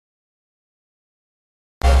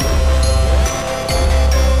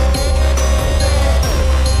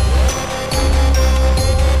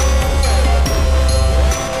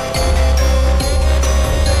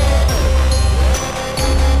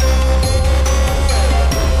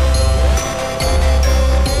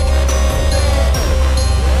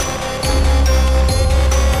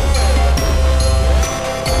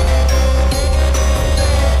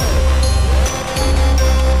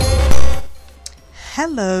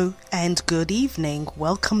Hello and good evening.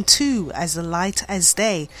 Welcome to As Light as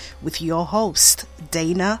Day with your host,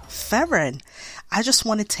 Dana Ferren. I just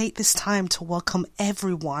want to take this time to welcome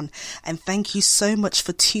everyone and thank you so much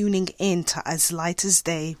for tuning in to As Light as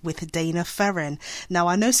Day with Dana Ferren. Now,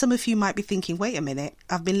 I know some of you might be thinking, wait a minute,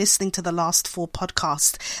 I've been listening to the last 4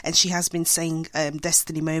 podcasts and she has been saying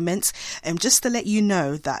Destiny Moments. Just to let you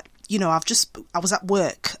know that I was at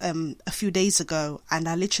work a few days ago and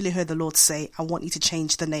I literally heard the Lord say, I want you to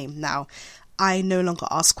change the name. Now, I no longer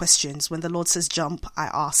ask questions. When the Lord says jump, I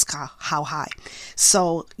ask how high.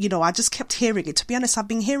 So, I just kept hearing it. To be honest, I've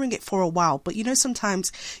been hearing it for a while. But,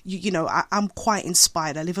 sometimes, I'm quite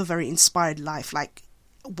inspired. I live a very inspired life. Like,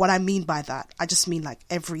 what I mean by that, I just mean like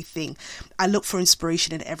everything. I look for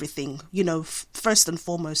inspiration in everything, first and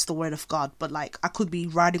foremost, the word of God. But like, I could be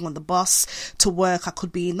riding on the bus to work. I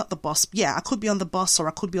could be, not the bus. Yeah, I could be on the bus or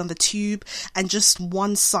I could be on the tube and just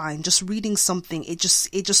one sign, just reading something. It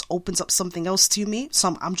just opens up something else to me.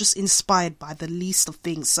 So I'm just inspired by the least of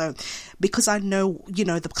things. So because I know,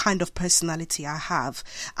 the kind of personality I have,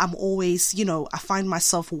 I'm always, I find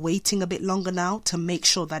myself waiting a bit longer now to make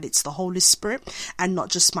sure that it's the Holy Spirit and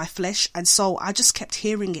not just my flesh. And so I just kept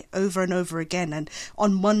hearing it over and over again. And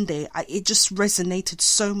on Monday, it just resonated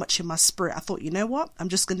so much in my spirit. I thought, you know what? I'm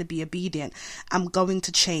just going to be obedient. I'm going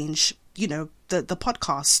to change, the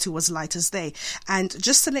podcast to As Light as Day. And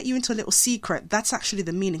just to let you into a little secret, that's actually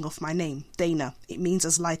the meaning of my name, Dana. It means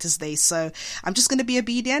as light as day. So I'm just going to be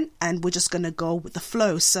obedient and we're just going to go with the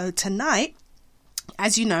flow. So tonight,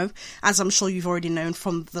 as you know, as I'm sure you've already known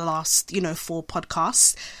from the last, 4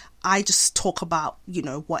 podcasts, I just talk about,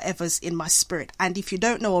 whatever's in my spirit. And if you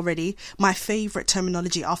don't know already, my favorite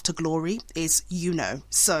terminology after glory is,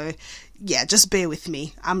 So yeah, just bear with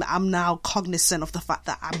me. I'm now cognizant of the fact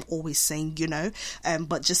that I'm always saying,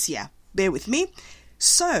 but just, bear with me.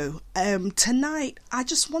 So, tonight I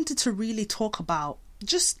just wanted to really talk about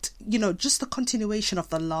just the continuation of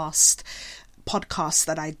the last podcast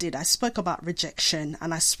that I did. I spoke about rejection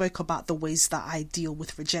and I spoke about the ways that I deal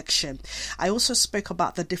with rejection. I also spoke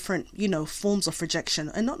about the different, forms of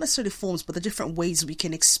rejection, and not necessarily forms, but the different ways we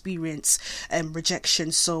can experience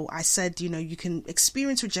rejection. So I said, you can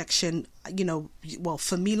experience rejection,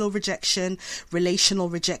 familial rejection, relational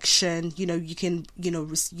rejection, you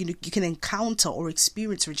can encounter or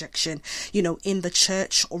experience rejection, in the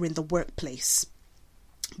church or in the workplace.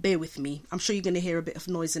 Bear with me. I'm sure you're going to hear a bit of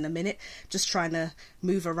noise in a minute. Just trying to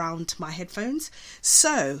move around my headphones.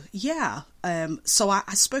 So, yeah. So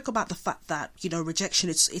I spoke about the fact that, rejection,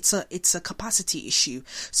 it's a capacity issue.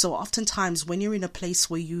 So oftentimes when you're in a place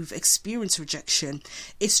where you've experienced rejection,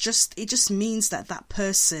 it just means that that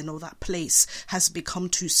person or that place has become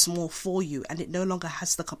too small for you and it no longer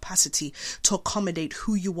has the capacity to accommodate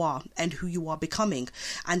who you are and who you are becoming.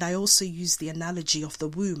 And I also use the analogy of the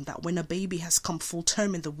womb, that when a baby has come full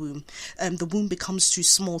term in the womb becomes too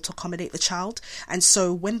small to accommodate the child. And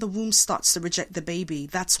so when the womb starts to reject the baby,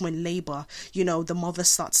 that's when labor, the mother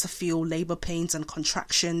starts to feel labor pains and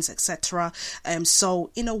contractions, etc.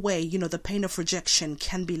 So in a way, the pain of rejection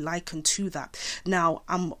can be likened to that. Now,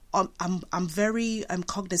 I'm very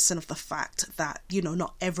cognizant of the fact that,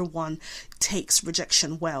 not everyone takes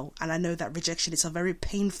rejection well. And I know that rejection is a very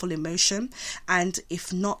painful emotion. And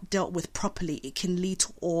if not dealt with properly, it can lead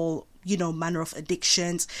to all manner of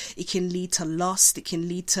addictions. It can lead to lust. It can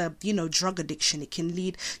lead to, drug addiction. It can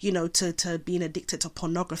lead, to being addicted to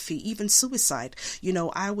pornography, even suicide.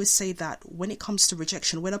 I always say that when it comes to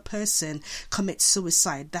rejection, when a person commits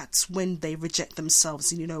suicide, that's when they reject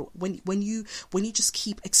themselves. When you just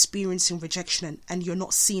keep experiencing rejection and you're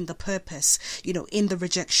not seeing the purpose, in the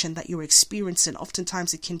rejection that you're experiencing,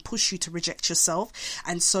 oftentimes it can push you to reject yourself.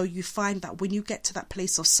 And so you find that when you get to that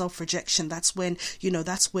place of self-rejection, that's when,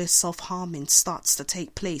 that's where self-harming starts to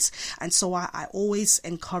take place. And so I always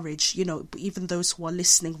encourage, even those who are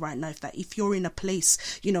listening right now, that if you're in a place,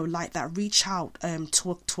 like that, reach out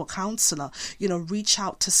to a counselor, reach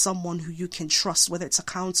out to someone who you can trust, whether it's a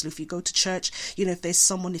counselor, if you go to church, if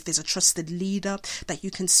there's a trusted leader that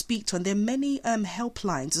you can speak to. And there are many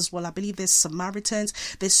helplines as well. I believe there's Samaritans.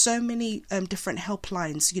 There's so many different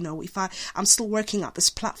helplines. I'm still working at this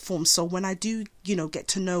platform. So when I do, get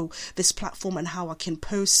to know this platform and how I can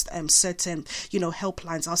post certain,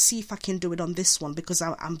 helplines. I'll see if I can do it on this one, because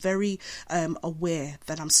I'm very aware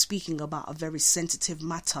that I'm speaking about a very sensitive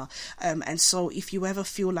matter. And so if you ever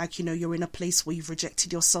feel like, you're in a place where you've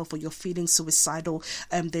rejected yourself or you're feeling suicidal,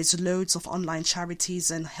 there's loads of online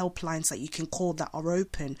charities and helplines that you can call that are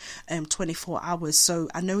open 24 hours. So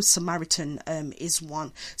I know Samaritan is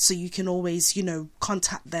one. So you can always,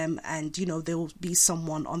 contact them, and, there'll be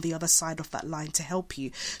someone on the other side of that line to help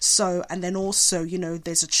you. So, and then also,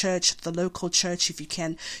 there's a church, the local church, if you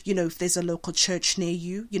can, if there's a local church near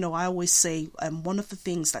you, I always say one of the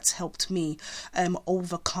things that's helped me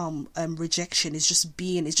overcome rejection is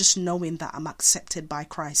just knowing that I'm accepted by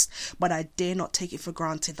Christ. But I dare not take it for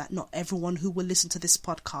granted that not everyone who will listen to this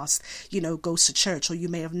podcast, goes to church, or you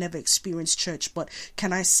may have never experienced church. But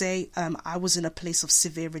can I say, I was in a place of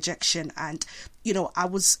severe rejection, and, I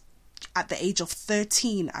was at the age of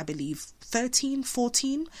 13, I believe, 13,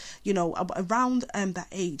 14, around that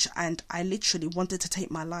age, and I literally wanted to take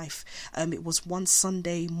my life. It was one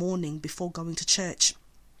Sunday morning before going to church,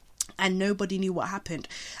 and nobody knew what happened.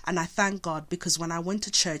 And I thank God, because when I went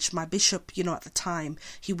to church, my bishop, at the time,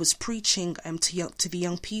 he was preaching to the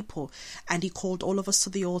young people, and he called all of us to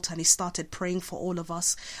the altar, and he started praying for all of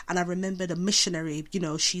us. And I remember the missionary,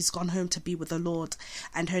 she's gone home to be with the Lord,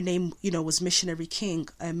 and her name, was Missionary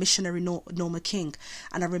Norma King.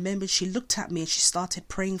 And I remember she looked at me and she started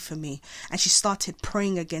praying for me, and she started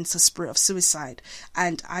praying against the spirit of suicide.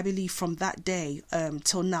 And I believe from that day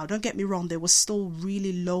till now, don't get me wrong, there was still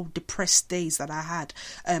really low depressed days that I had,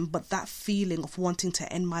 but that feeling of wanting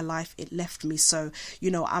to end my life, it left me. So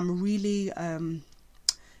I'm really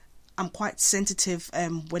I'm quite sensitive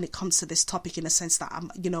when it comes to this topic, in a sense that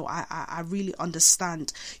I really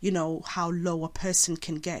understand, how low a person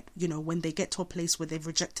can get, when they get to a place where they've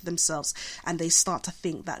rejected themselves and they start to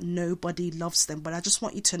think that nobody loves them. But I just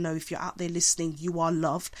want you to know, if you're out there listening, you are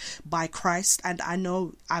loved by Christ. And I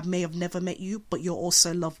know I may have never met you, but you're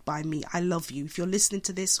also loved by me. I love you. If you're listening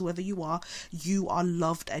to this, whoever you are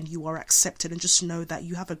loved and you are accepted. And just know that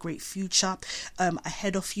you have a great future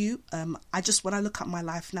ahead of you. When I look at my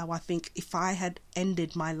life now, I think if I had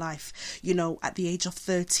ended my life, at the age of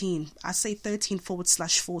 13, I say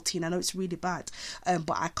 13/14, I know it's really bad,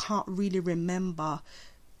 but I can't really remember.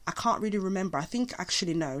 I think,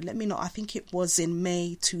 actually, no, let me know. I think it was in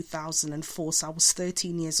May 2004, so I was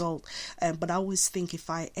 13 years old. But I always think, if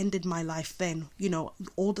I ended my life then,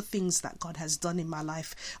 all the things that God has done in my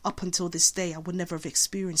life up until this day, I would never have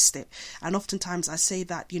experienced it. And oftentimes I say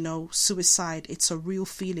that, suicide, it's a real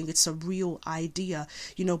feeling, it's a real idea,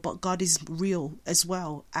 but God is real as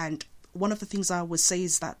well. And one of the things I always say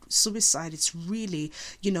is that suicide, it's really,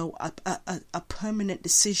 a permanent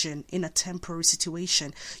decision in a temporary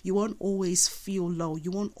situation. You won't always feel low.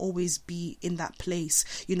 You won't always be in that place.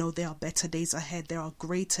 There are better days ahead. There are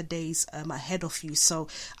greater days ahead of you. So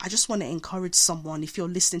I just want to encourage someone, if you're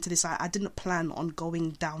listening to this, I didn't plan on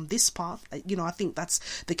going down this path. I think that's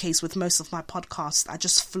the case with most of my podcasts. I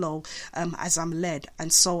just flow as I'm led.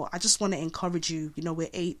 And so I just want to encourage you, we're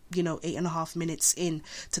 8.5 minutes in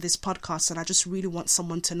to this podcast. And I just really want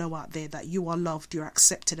someone to know out there that you are loved, you're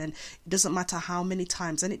accepted, and it doesn't matter how many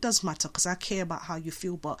times, and it does matter because I care about how you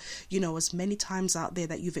feel, but as many times out there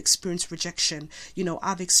that you've experienced rejection,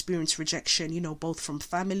 I've experienced rejection, both from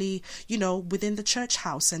family, within the church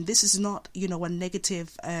house. And this is not, a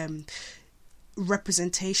negative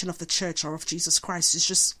representation of the church or of Jesus Christ. It's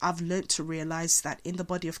just, I've learned to realize that in the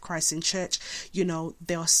body of Christ in church,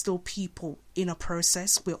 there are still people in a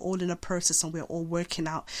process. We're all in a process, and we're all working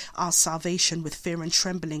out our salvation with fear and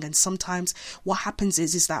trembling. And sometimes what happens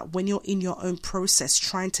is that when you're in your own process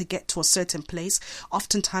trying to get to a certain place,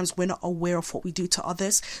 oftentimes we're not aware of what we do to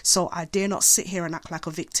others. So I dare not sit here and act like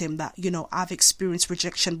a victim that, I've experienced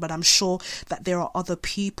rejection, but I'm sure that there are other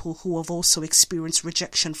people who have also experienced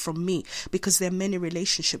rejection from me, because there are many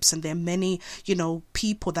relationships and there are many,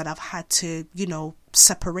 people that I've had to,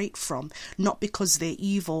 separate from, not because they're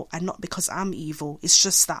evil and not because I'm evil. It's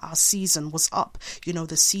just that our season was up,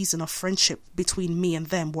 the season of friendship between me and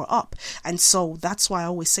them were up. And so that's why I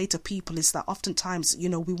always say to people is that oftentimes, we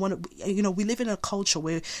want to, we live in a culture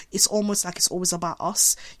where it's almost like it's always about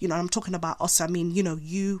us. I'm talking about us, I mean,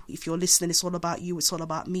 you, if you're listening, it's all about you, it's all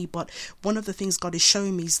about me. But one of the things God is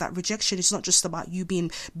showing me is that rejection is not just about you being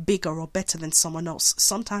bigger or better than someone else.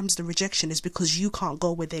 Sometimes the rejection is because you can't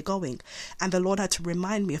go where they're going. And the Lord had to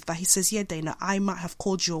remind me of that. He says, yeah, Dana, I might have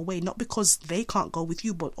called you away, not because they can't go with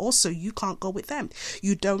you, but also you can't go with them.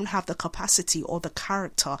 You don't have the capacity or the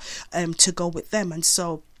character to go with them. And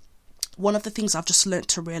so one of the things I've just learned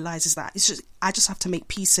to realize is that I just have to make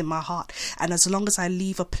peace in my heart. And as long as I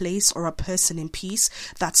leave a place or a person in peace,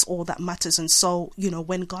 that's all that matters. And so,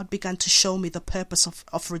 when God began to show me the purpose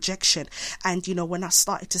of rejection, and, when I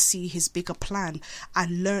started to see his bigger plan, I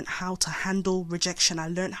learned how to handle rejection. I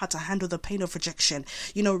learned how to handle the pain of rejection.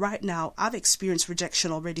 Right now, I've experienced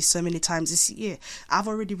rejection already so many times this year. I've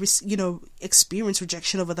already, experienced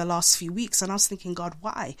rejection over the last few weeks. And I was thinking, God,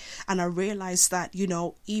 why? And I realized that,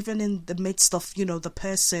 even in the midst of, the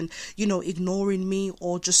person, ignoring me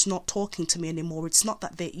or just not talking to me anymore, it's not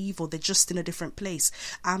that they're evil. They're just in a different place.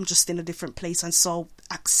 I'm just in a different place. And so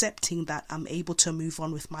accepting that, I'm able to move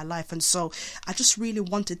on with my life. And so I just really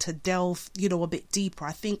wanted to delve, a bit deeper.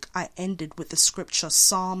 I think I ended with the scripture,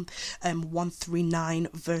 Psalm 139,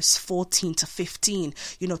 verse 14 to 15,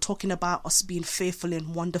 talking about us being fearfully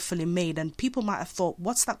and wonderfully made. And people might have thought,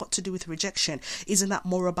 what's that got to do with rejection? Isn't that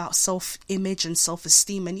more about self-image and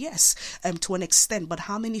self-esteem? And yes, to an extent. But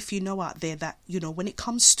how many of you know out there that, when it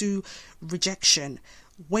comes to rejection,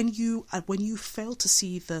 when you fail to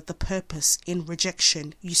see the purpose in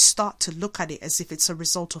rejection, you start to look at it as if it's a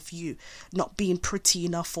result of you not being pretty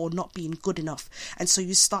enough or not being good enough. And so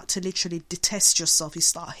you start to literally detest yourself. You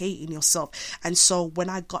start hating yourself. And so when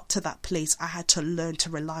I got to that place, I had to learn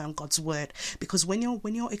to rely on God's word, because when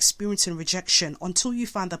you're experiencing rejection, until you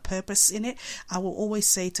find the purpose in it, I will always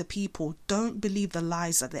say to people, don't believe the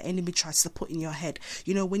lies that the enemy tries to put in your head.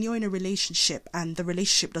 When you're in a relationship and the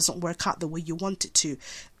relationship doesn't work out the way you want it to,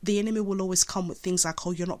 the enemy will always come with things like,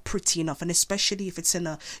 oh, you're not pretty enough. And especially if it's in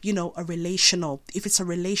a relational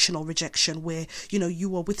rejection where,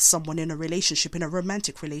 you are with someone in a relationship, in a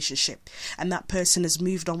romantic relationship, and that person has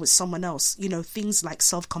moved on with someone else, things like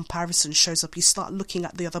self-comparison shows up. You start looking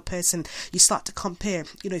at the other person, you start to compare.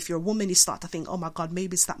 If you're a woman, you start to think, oh my God,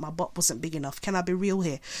 maybe it's that my butt wasn't big enough. Can I be real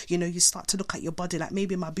here? You start to look at your body like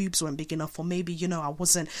maybe my boobs weren't big enough, or maybe, I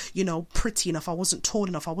wasn't, pretty enough. I wasn't tall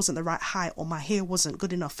enough. I wasn't the right height, or my hair wasn't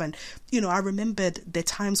good enough. And I remembered the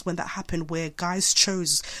times when that happened where guys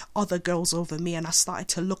chose other girls over me, and I started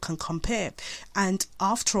to look and compare. And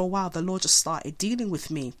after a while, the Lord just started dealing with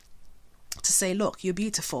me to say, look, you're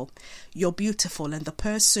beautiful, and the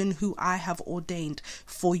person who I have ordained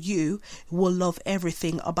for you will love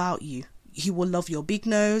everything about you. He will love your big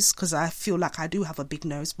nose, because I feel like I do have a big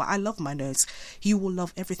nose, but I love my nose. He will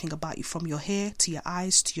love everything about you, from your hair to your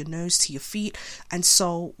eyes to your nose to your feet. And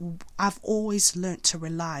so I've always learned to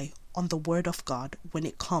rely on the word of God when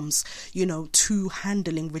it comes, to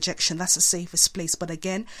handling rejection. That's the safest place. But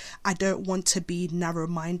again, I don't want to be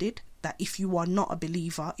narrow-minded, that if you are not a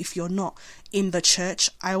believer, if you're not in the church,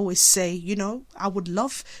 I always say, I would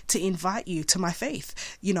love to invite you to my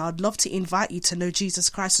faith. I'd love to invite you to know Jesus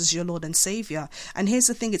Christ as your Lord and Savior. And here's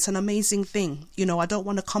the thing, it's an amazing thing. I don't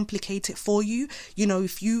want to complicate it for you.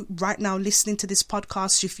 If you right now listening to this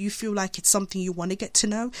podcast, if you feel like it's something you want to get to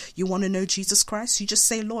know, you want to know Jesus Christ, you just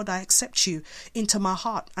say, Lord, I accept you into my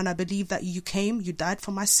heart. And I believe that you came, you died for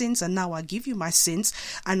my sins, and now I give you my sins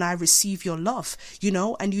and I receive your love,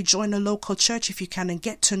 and you join a local church if you can and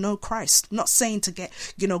get to know Christ. Not saying to get,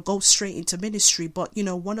 go straight into ministry, but,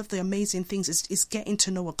 one of the amazing things is getting to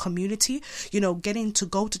know a community, getting to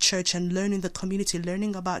go to church and learning the community,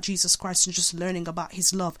 learning about Jesus Christ and just learning about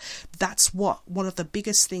his love. That's one of the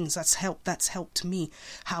biggest things that's helped me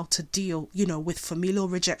how to deal, with familial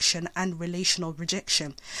rejection and relational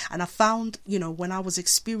rejection. And I found, when I was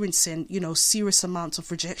experiencing, serious amounts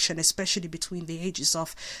of rejection, especially between the ages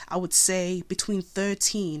of, I would say between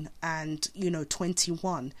 13 and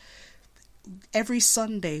 21, every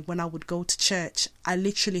Sunday when I would go to church, I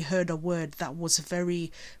literally heard a word that was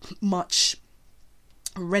very much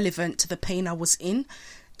relevant to the pain I was in.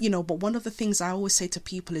 But one of the things I always say to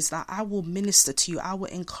people is that I will minister to you, I will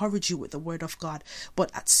encourage you with the word of God. But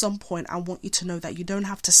at some point, I want you to know that you don't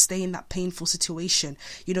have to stay in that painful situation.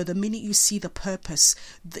 The minute you see the purpose,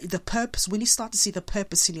 the purpose, when you start to see the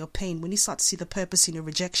purpose in your pain, when you start to see the purpose in your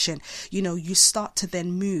rejection, you start to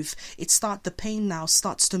then move. The pain now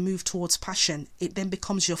starts to move towards passion. It then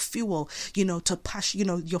becomes your fuel, to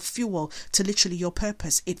passion, your fuel to literally your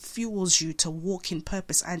purpose. It fuels you to walk in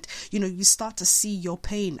purpose. And, you start to see your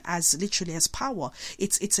pain as literally as power.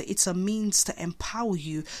 It's a means to empower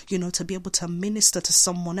you, to be able to minister to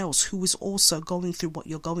someone else who is also going through what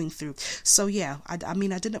you're going through. So yeah, I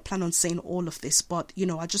didn't plan on saying all of this, but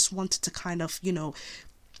I just wanted to kind of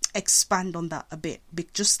expand on that a bit,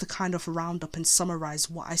 just to kind of round up and summarize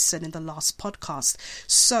what I said in the last podcast.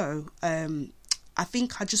 So I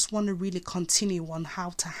think I just want to really continue on how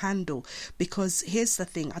to handle, because here's the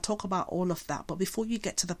thing, I talk about all of that, but before you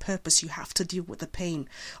get to the purpose, you have to deal with the pain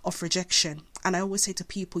of rejection. And I always say to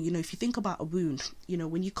people, if you think about a wound,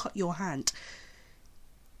 when you cut your hand,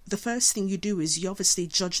 the first thing you do is you obviously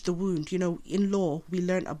judge the wound. In law, we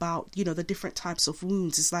learn about, the different types of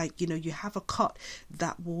wounds. It's like, you have a cut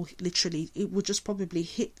that will literally, it will just probably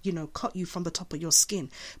hit, cut you from the top of your skin.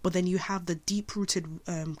 But then you have the deep-rooted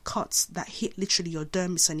cuts that hit literally your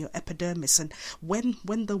dermis and your epidermis. And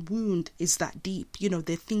when the wound is that deep, there are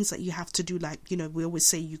things that you have to do. Like, we always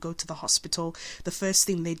say you go to the hospital. The first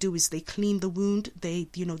thing they do is they clean the wound. They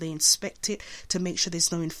inspect it to make sure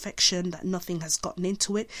there's no infection, that nothing has gotten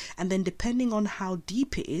into it. And then depending on how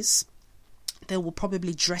deep it is, they will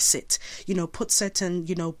probably dress it, put certain,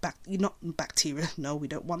 not bacteria, no, we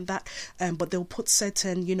don't want that, but they'll put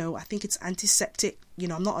certain, I think it's antiseptic.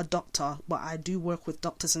 I'm not a doctor, but I do work with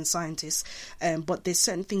doctors and scientists, but there's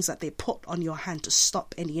certain things that they put on your hand to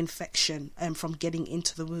stop any infection from getting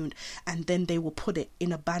into the wound, and then they will put it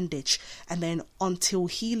in a bandage, and then until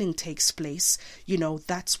healing takes place,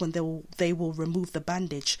 that's when they will remove the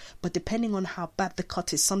bandage. But depending on how bad the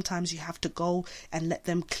cut is, sometimes you have to go and let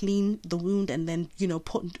them clean the wound and then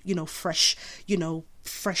put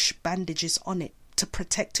fresh bandages on it to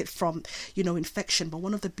protect it from infection. But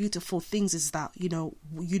one of the beautiful things is that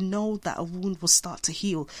that a wound will start to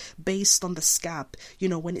heal based on the scab,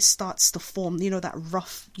 when it starts to form, that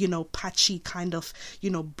rough, patchy kind of,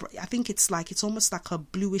 I think it's almost like a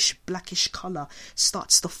bluish blackish color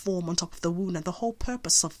starts to form on top of the wound. And the whole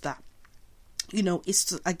purpose of that is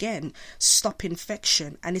to, again, stop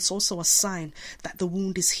infection, and it's also a sign that the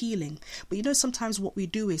wound is healing. But sometimes what we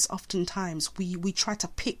do is oftentimes we try to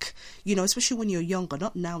pick, especially when you're younger,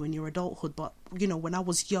 not now in your adulthood, but when I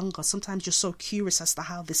was younger, sometimes you're so curious as to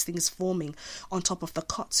how this thing is forming on top of the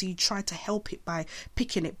cut, so you try to help it by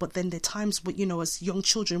picking it. But then there are times when, as young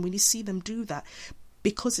children, when you see them do that,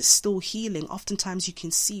 because it's still healing, oftentimes you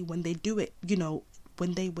can see when they do it,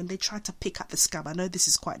 when they try to pick at the scab. I know this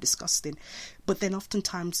is quite disgusting, but then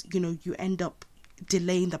oftentimes, you end up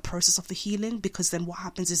delaying the process of the healing, because then what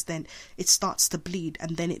happens is then it starts to bleed,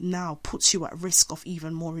 and then it now puts you at risk of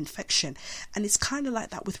even more infection. And it's kind of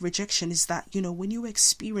like that with rejection, is that when you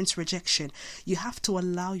experience rejection, you have to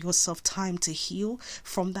allow yourself time to heal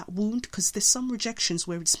from that wound, because there's some rejections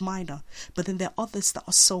where it's minor, but then there are others that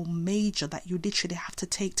are so major that you literally have to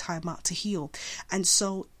take time out to heal. And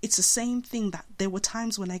so it's the same thing, that there were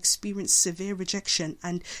times when I experienced severe rejection.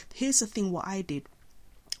 And here's the thing, what I did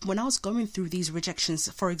when I was going through these rejections,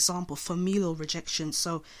 for example, familial rejection.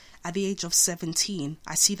 So at the age of 17,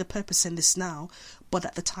 I see the purpose in this now, but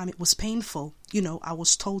at the time it was painful. I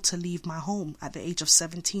was told to leave my home at the age of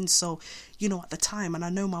 17. So, at the time, and I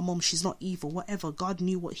know my mom, she's not evil, whatever. God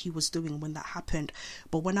knew what he was doing when that happened.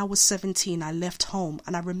 But when I was 17, I left home,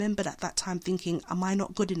 and I remembered at that time thinking, am I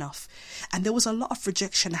not good enough? And there was a lot of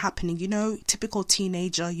rejection happening. Typical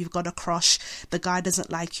teenager, you've got a crush, the guy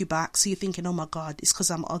doesn't like you back. So you're thinking, oh my God, it's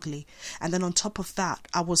because I'm ugly. And then on top of that,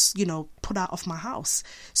 I was, put out of my house.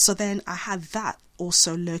 So then I had that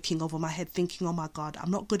also lurking over my head, thinking, oh my God,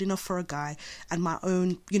 I'm not good enough for a guy, and my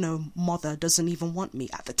own, mother doesn't even want me.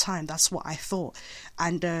 At the time, that's what I thought.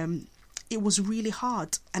 And it was really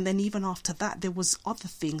hard. And then even after that, there was other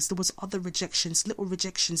things, there was other rejections, little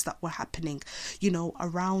rejections that were happening,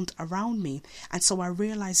 around me. And so I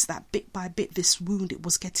realized that bit by bit, this wound, it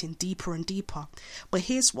was getting deeper and deeper. But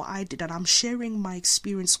here's what I did, and I'm sharing my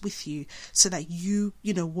experience with you so that you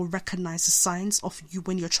will recognize the signs of you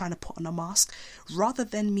when you're trying to put on a mask. Rather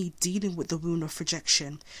than me dealing with the wound of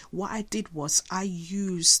rejection, what I did was I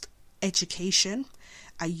used education,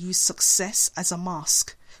 I used success as a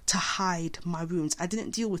mask to hide my wounds. I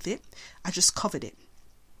didn't deal with it, I just covered it.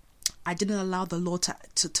 I didn't allow the Lord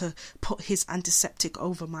to put his antiseptic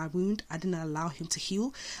over my wound. I didn't allow him to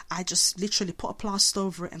heal. I just literally put a plaster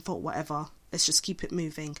over it and thought, whatever, let's just keep it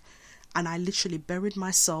moving. And I literally buried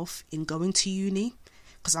myself in going to uni,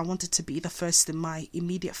 because I wanted to be the first in my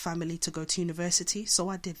immediate family to go to university. So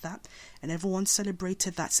I did that, and everyone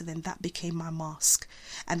celebrated that. So then that became my mask.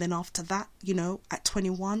 And then after that, at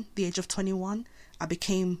 21, the age of 21, I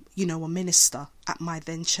became, a minister at my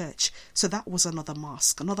then church. So that was another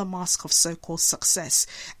mask of so-called success.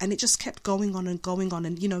 And it just kept going on and going on.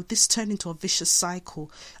 And, this turned into a vicious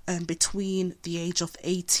cycle between the age of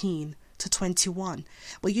 18 to 21.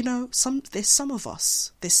 But there's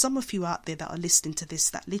some of you out there that are listening to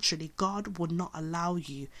this that literally God will not allow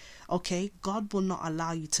you, okay? God will not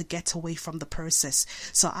allow you to get away from the process.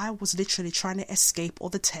 So I was literally trying to escape all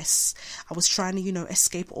the tests. I was trying to,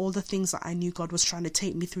 escape all the things that I knew God was trying to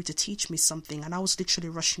take me through to teach me something. And I was literally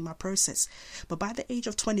rushing my process. But by the age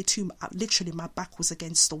of 22, literally my back was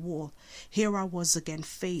against the wall. Here I was again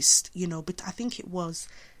faced, but I think it was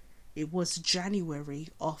It was January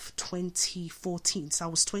of 2014. So I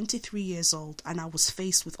was 23 years old and I was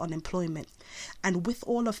faced with unemployment. And with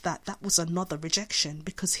all of that, that was another rejection,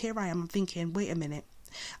 because here I am thinking, wait a minute,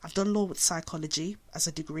 I've done law with psychology as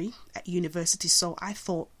a degree at university, so I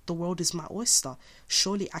thought the world is my oyster.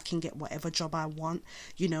 Surely I can get whatever job I want.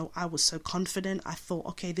 I was so confident. I thought,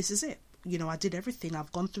 okay, this is it. I did everything.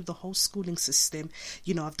 I've gone through the whole schooling system.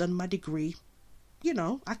 I've done my degree.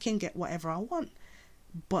 I can get whatever I want.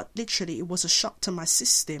 But literally, it was a shock to my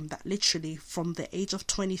system that literally from the age of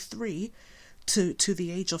 23 to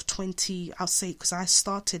the age of 20, I'll say, because I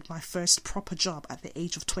started my first proper job at the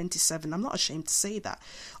age of 27. I'm not ashamed to say that.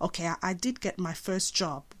 Okay, I did get my first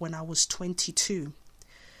job when I was 22.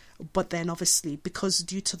 But then obviously, because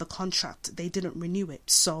due to the contract, they didn't renew it.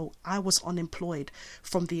 So I was unemployed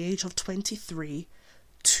from the age of 23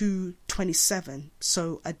 to 27.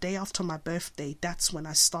 So a day after my birthday, that's when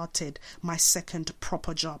I started my second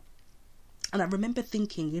proper job. And I remember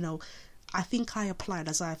thinking, I think I applied,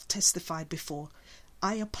 as I've testified before,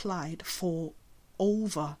 I applied for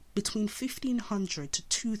over between 1,500 to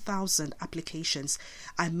 2,000 applications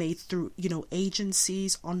I made through,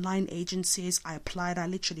 agencies, online agencies. I applied, I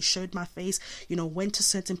literally showed my face, went to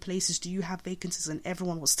certain places, do you have vacancies? And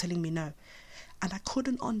everyone was telling me no. And I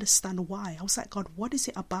couldn't understand why. I was like, God, what is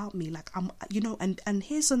it about me? Like, and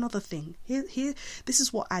here's another thing. Here, this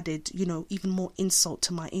is what added, even more insult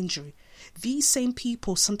to my injury. These same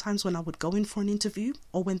people, sometimes when I would go in for an interview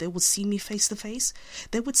or when they would see me face to face,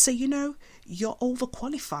 they would say, you're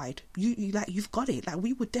overqualified. You've got it. Like,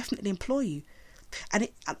 we would definitely employ you. And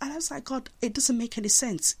I was like, God, it doesn't make any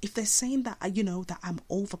sense. If they're saying that, that I'm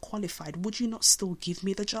overqualified, would you not still give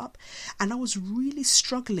me the job? And I was really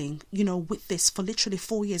struggling, with this for literally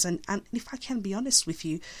 4 years. And if I can be honest with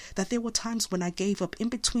you, that there were times when I gave up. In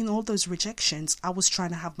between all those rejections, I was trying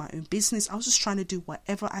to have my own business. I was just trying to do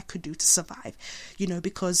whatever I could do to survive,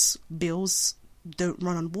 because bills don't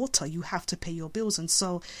run on water. You have to pay your bills. And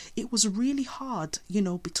so it was really hard,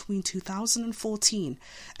 between 2014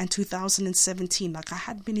 and 2017. Like, I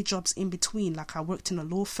had many jobs in between. Like, I worked in a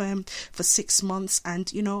law firm for 6 months,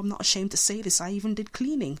 and I'm not ashamed to say this, I even did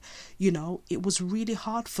cleaning. It was really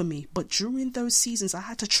hard for me. But during those seasons, I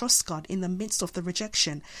had to trust God in the midst of the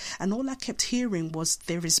rejection. And all I kept hearing was,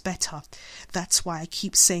 there is better. That's why I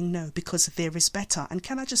keep saying no, because there is better. And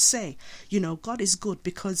can I just say, God is good,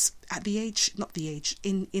 because at the age,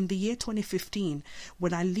 in the year 2015,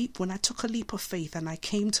 when I took a leap of faith and I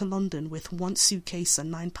came to London with 1 suitcase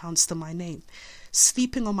and £9 to my name,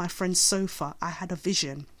 sleeping on my friend's sofa, I had a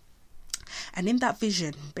vision. And in that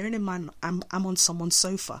vision, bearing in mind, I'm on someone's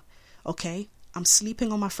sofa, okay? I'm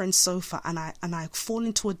sleeping on my friend's sofa, and I fall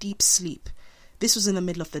into a deep sleep. This was in the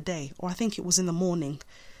middle of the day, or I think it was in the morning.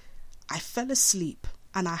 I fell asleep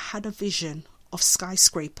and I had a vision of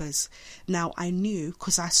skyscrapers. Now I knew,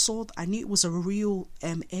 because I knew it was a real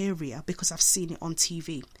area, because I've seen it on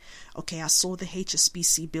TV. Okay, I saw the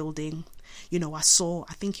HSBC building,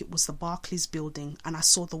 I think it was the Barclays building, and I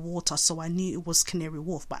saw the water, so I knew it was Canary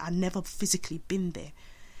Wharf, but I'd never physically been there.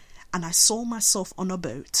 And I saw myself on a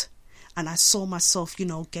boat, and I saw myself,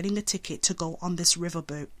 getting a ticket to go on this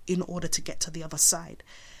riverboat in order to get to the other side.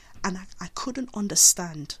 And I couldn't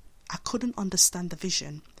understand the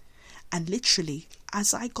vision. And literally,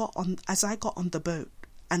 as I got on the boat,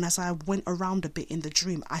 and as I went around a bit in the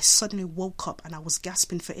dream, I suddenly woke up and I was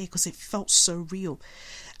gasping for air, because it felt so real.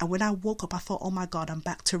 And when I woke up, I thought, oh my God, I'm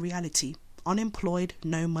back to reality. Unemployed,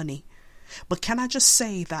 no money. But can I just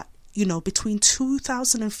say that, between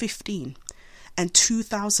 2015 and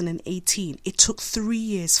 2018, it took 3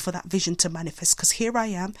 years for that vision to manifest, because here I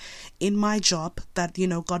am in my job that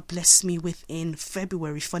God blessed me with in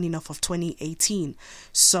February, funny enough, of 2018.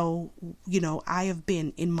 So I have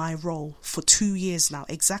been in my role for 2 years now,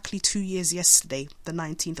 exactly 2 years yesterday, the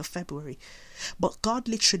 19th of February. But God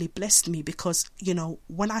literally blessed me, because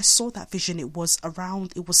when I saw that vision, it was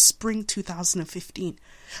spring 2015,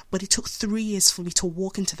 but it took 3 years for me to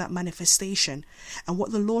walk into that manifestation. And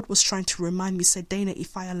what the Lord was trying to remind me, said, Dana,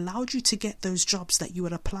 if I allowed you to get those jobs that you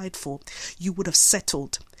had applied for, you would have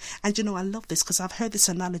settled. And I love this, because I've heard this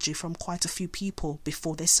analogy from quite a few people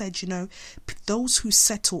before. They said, those who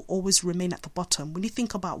settle always remain at the bottom. When you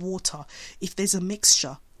think about water, if there's a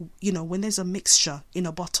mixture, when there's a mixture in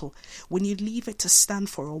a bottle, when you leave it to stand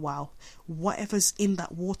for a while, whatever's in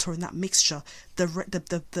that water, in that mixture,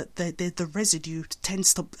 the residue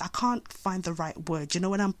tends to, I can't find the right word.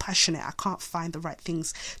 When I'm passionate, I can't find the right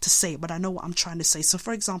things to say, but I know what I'm trying to say. So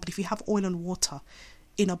for example, if you have oil and water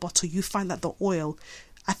in a bottle, you find that the oil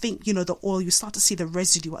I think, the oil, you start to see the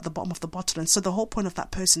residue at the bottom of the bottle. And so the whole point of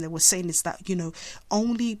that person they were saying is that,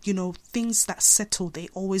 only, things that settle, they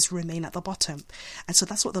always remain at the bottom. And so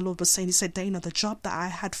that's what the Lord was saying. He said, Dana, the job that I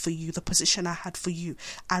had for you, the position I had for you,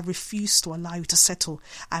 I refused to allow you to settle.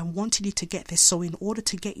 I wanted you to get there. So in order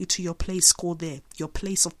to get you to your place called there, your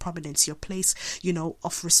place of prominence, your place,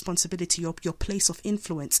 of responsibility, your place of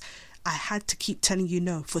influence, I had to keep telling you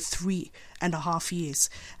no for 3.5 years.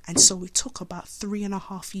 And so it took about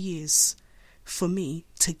 3.5 years for me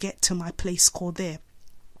to get to my place called there.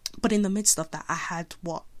 But in the midst of that, I had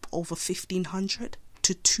over 1,500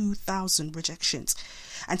 to 2,000 rejections.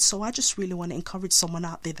 And so I just really want to encourage someone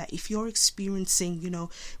out there that if you're experiencing,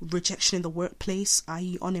 rejection in the workplace,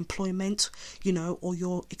 i.e. unemployment, or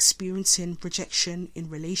you're experiencing rejection in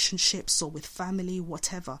relationships or with family,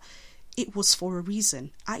 whatever, it was for a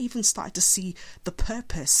reason. I even started to see the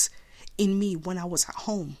purpose in me when I was at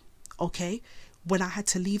home, okay? When I had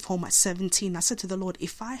to leave home at 17, I said to the Lord,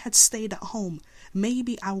 if I had stayed at home,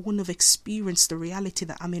 maybe I wouldn't have experienced the reality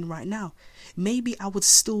that I'm in right now. Maybe I would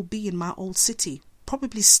still be in my old city,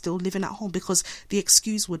 probably still living at home, because the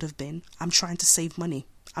excuse would have been, I'm trying to save money.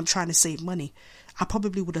 I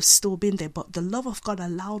probably would have still been there, but the love of God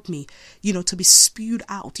allowed me, to be spewed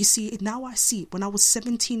out. You see, now I see, when I was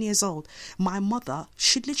 17 years old, my mother,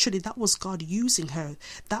 that was God using her.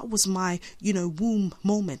 That was my, womb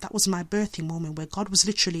moment. That was my birthing moment where God was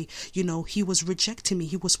literally, he was rejecting me.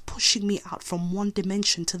 He was pushing me out from one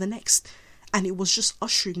dimension to the next. And it was just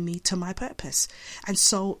ushering me to my purpose. And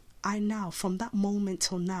so I now, from that moment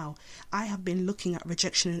till now, I have been looking at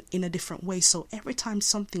rejection in a different way. So every time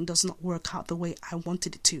something does not work out the way I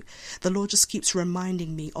wanted it to, the Lord just keeps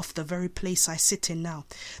reminding me of the very place I sit in now.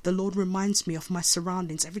 The Lord reminds me of my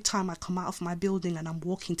surroundings. Every time I come out of my building and I'm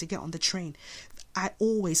walking to get on the train, I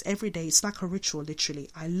always, every day, it's like a ritual, literally.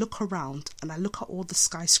 I look around and I look at all the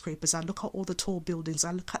skyscrapers, I look at all the tall buildings,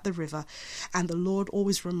 I look at the river, and the Lord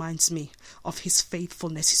always reminds me of his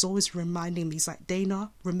faithfulness. He's always reminding me, he's like,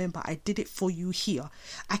 Dana, remember, I did it for you here.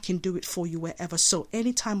 I can do it for you wherever. So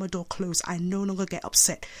anytime a door closes, I no longer get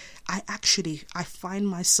upset. I find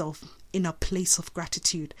myself in a place of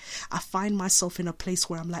gratitude. I find myself in a place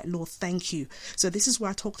where I'm like, Lord, thank you. So this is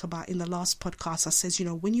where I talked about in the last podcast. I says,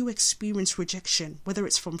 when you experience rejection, whether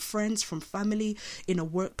it's from friends, from family, in a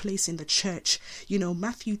workplace, in the church,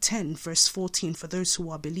 Matthew 10 verse 14, for those who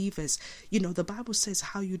are believers, the Bible says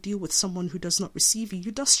how you deal with someone who does not receive you.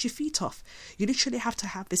 You dust your feet off. You literally have to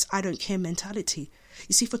have this I don't care mentality.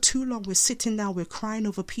 You see, for too long, we're sitting now, we're crying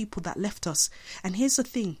over people that left us. And here's the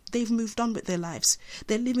thing, they've moved on with their lives.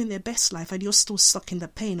 They're living their best life and you're still stuck in the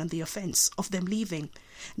pain and the offense of them leaving.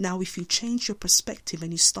 Now, if you change your perspective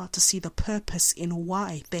and you start to see the purpose in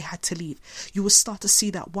why they had to leave, you will start to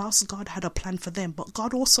see that whilst God had a plan for them, but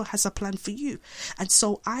God also has a plan for you. And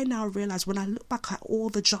so I now realize when I look back at all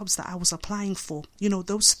the jobs that I was applying for,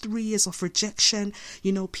 those 3 years of rejection,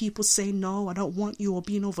 people saying, no, I don't want you, or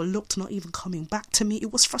being overlooked, not even coming back to me.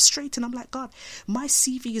 It was frustrating. I'm like, God, my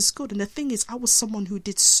CV is good. And the thing is, I was someone who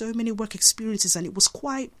did so many work experiences, and it was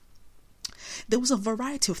there was a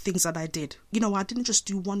variety of things that I did. I didn't just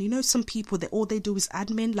do one. Some people that all they do is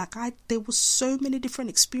admin. There was so many different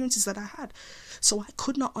experiences that I had. So I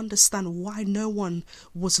could not understand why no one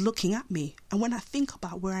was looking at me. And when I think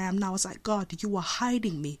about where I am now, I was like, God, you are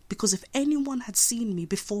hiding me, because if anyone had seen me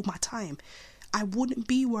before my time, I wouldn't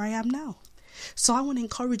be where I am now. So I want to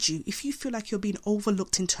encourage you, if you feel like you're being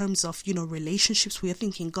overlooked in terms of, relationships where you're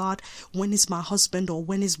thinking, God, when is my husband, or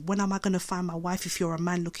when am I going to find my wife? If you're a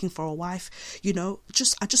man looking for a wife,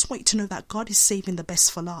 I just want you to know that God is saving the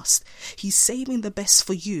best for last. He's saving the best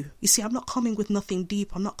for you. You see, I'm not coming with nothing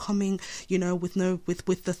deep. I'm not coming, with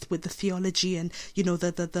the theology and,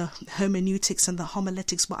 the hermeneutics and the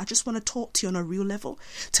homiletics, but I just want to talk to you on a real level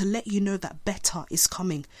to let you know that better is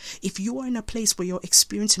coming. If you are in a place where you're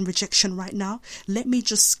experiencing rejection right now, let me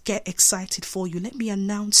just get excited for you. Let me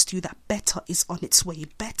announce to you that better is on its way.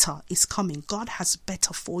 Better is coming. God has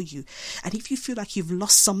better for you. And if you feel like you've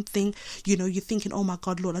lost something, you're thinking, oh my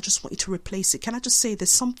God, Lord, I just want you to replace it. Can I just say,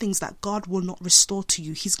 there's some things that God will not restore to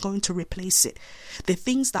you. He's going to replace it. The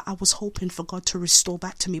things that I was hoping for God to restore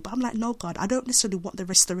back to me, but I'm like, no, God, I don't necessarily want the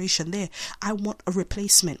restoration there. I want a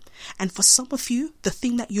replacement. And for some of you, the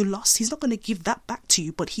thing that you lost, he's not going to give that back to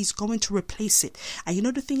you, but he's going to replace it. And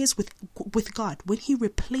the thing is with God, when he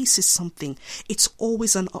replaces something, it's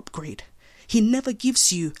always an upgrade. He never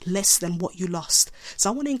gives you less than what you lost. So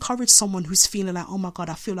I want to encourage someone who's feeling like, oh my God,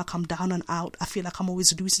 I feel like I'm down and out. I feel like I'm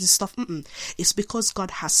always losing stuff. It's because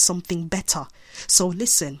God has something better. So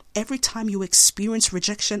listen, every time you experience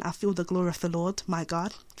rejection, I feel the glory of the Lord. My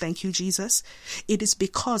God, thank you, Jesus. It is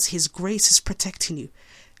because his grace is protecting you.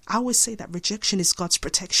 I always say that rejection is God's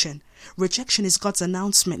protection. Rejection is God's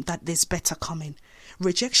announcement that there's better coming.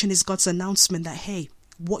 Rejection is God's announcement that, hey,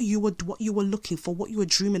 what you were looking for, what you were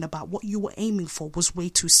dreaming about, what you were aiming for was way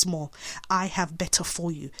too small. I have better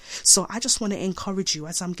for you. So I just want to encourage you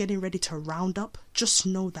as I'm getting ready to round up. Just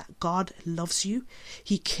know that God loves you.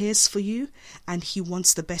 He cares for you and he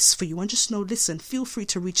wants the best for you. And just know, listen, feel free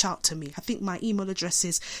to reach out to me. I think my email address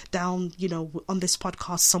is down, on this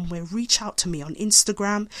podcast somewhere. Reach out to me on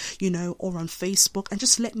Instagram, or on Facebook, and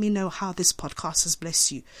just let me know how this podcast has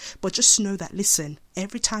blessed you. But just know that, listen,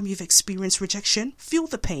 every time you've experienced rejection, feel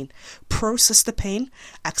the pain, process the pain,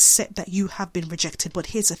 accept that you have been rejected. But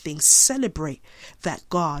here's the thing, celebrate that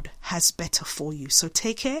God has better for you. So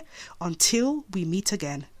take care until we meet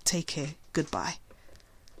again. Take care. Goodbye.